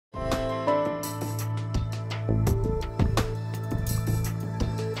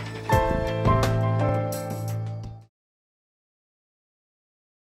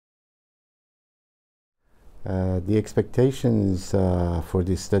The expectations for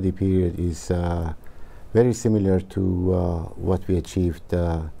this study period is very similar to what we achieved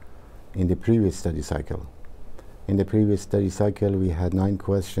in the previous study cycle. In the previous study cycle, we had 9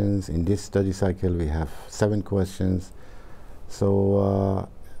 questions. In this study cycle, we have 7 questions. So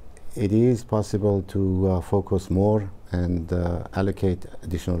it is possible to focus more and allocate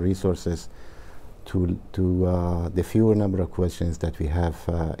additional resources to the fewer number of questions that we have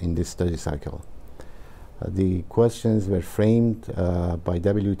in this study cycle. The questions were framed by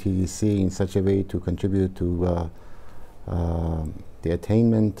WTDC in such a way to contribute to the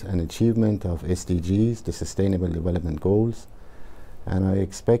attainment and achievement of SDGs, the Sustainable Development Goals. And I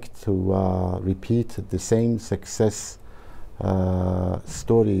expect to repeat the same success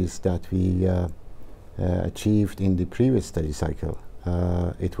stories that we achieved in the previous study cycle.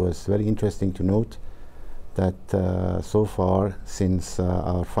 It was very interesting to note that so far, since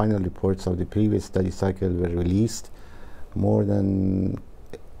our final reports of the previous study cycle were released, more than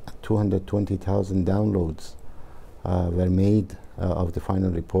 220,000 downloads were made of the final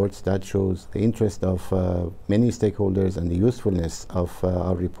reports. That shows the interest of many stakeholders and the usefulness of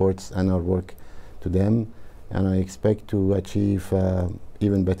our reports and our work to them, and I expect to achieve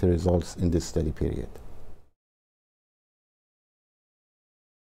even better results in this study period.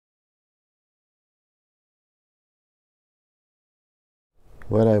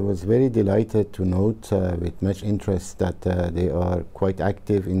 Well, I was very delighted to note with much interest that they are quite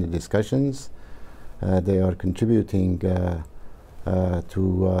active in the discussions. They are contributing to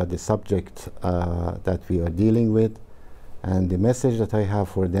the subject that we are dealing with, and the message that I have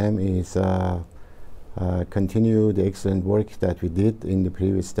for them is continue the excellent work that we did in the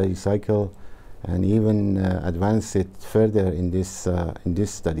previous study cycle and even advance it further in this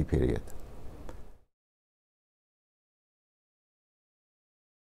study period.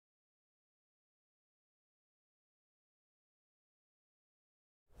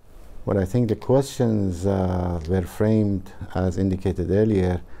 Well, I think the questions were framed, as indicated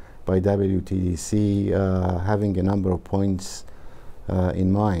earlier, by WTDC having a number of points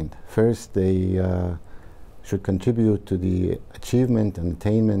in mind. First, they should contribute to the achievement and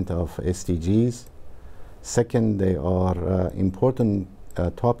attainment of SDGs. Second, they are important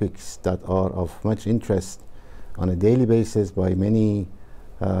topics that are of much interest on a daily basis by many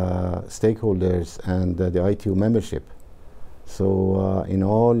stakeholders and the ITU membership. So in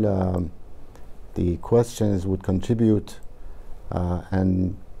all, the questions would contribute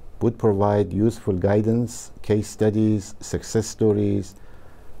and would provide useful guidance, case studies, success stories,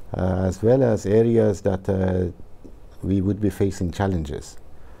 as well as areas that we would be facing challenges.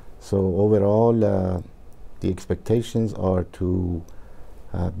 So overall, the expectations are to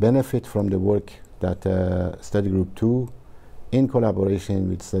benefit from the work that Study Group 2 in collaboration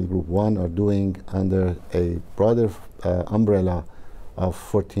with Study Group 1 are doing under a broader umbrella of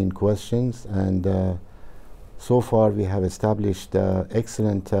 14 questions, and so far we have established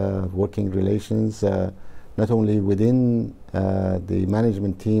excellent working relations not only within the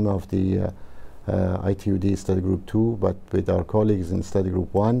management team of the ITUD Study Group 2 but with our colleagues in Study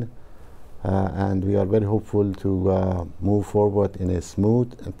Group 1, and we are very hopeful to move forward in a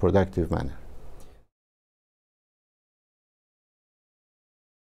smooth and productive manner.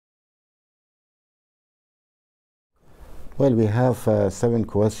 Well, we have 7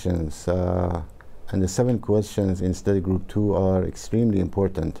 questions, and the 7 questions in Study Group 2 are extremely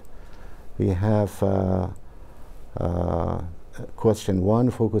important. We have question 1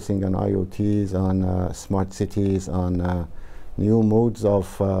 focusing on IoTs, on smart cities, on new modes of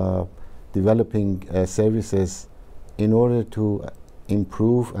developing services in order to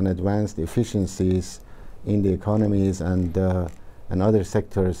improve and advance the efficiencies in the economies and other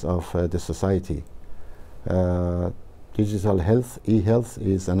sectors of the society. Digital health, e-health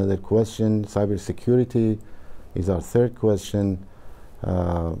is another question. Cybersecurity is our 3rd question.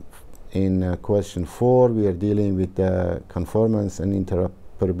 In question 4, we are dealing with conformance and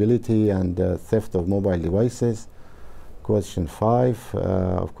interoperability and theft of mobile devices. Question 5,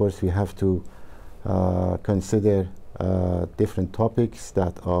 of course, we have to consider different topics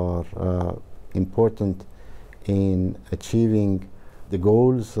that are important in achieving the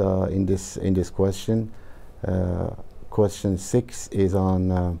goals in this question. Question 6 is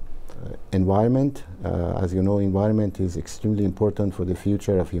on environment. As you know, environment is extremely important for the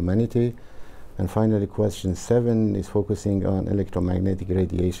future of humanity. And finally, question 7 is focusing on electromagnetic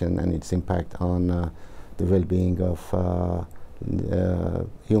radiation and its impact on the well-being of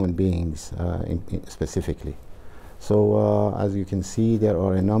human beings specifically. So as you can see, there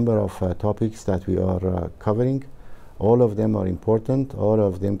are a number of topics that we are covering. All of them are important. All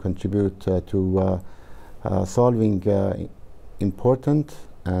of them contribute to solving important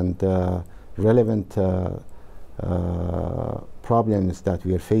and relevant problems that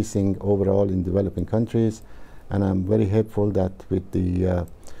we are facing overall in developing countries. And I'm very hopeful that with the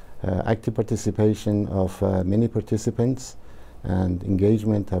active participation of many participants and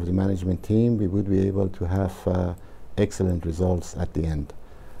engagement of the management team, we would be able to have excellent results at the end.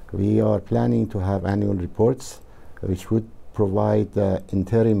 We are planning to have annual reports which would provide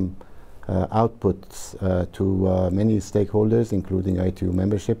interim outputs to many stakeholders, including ITU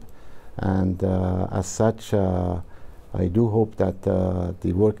membership. And as such, I do hope that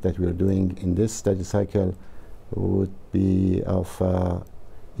the work that we are doing in this study cycle would be of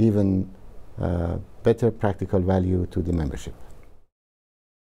even better practical value to the membership.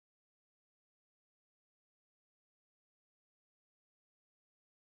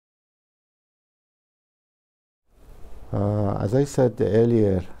 As I said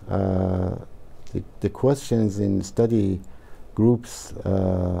earlier, the questions in study groups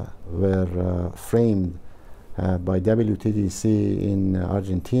were framed by WTDC in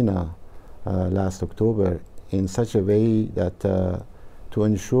Argentina last October in such a way that to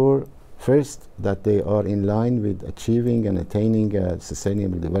ensure first that they are in line with achieving and attaining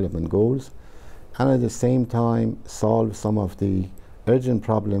sustainable development goals, and at the same time solve some of the urgent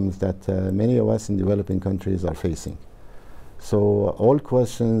problems that many of us in developing countries are facing. So all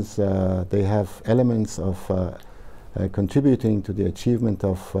questions, they have elements of contributing to the achievement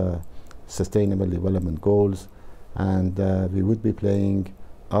of sustainable development goals, and we would be playing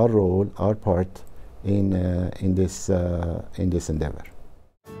our role, our part in this endeavor.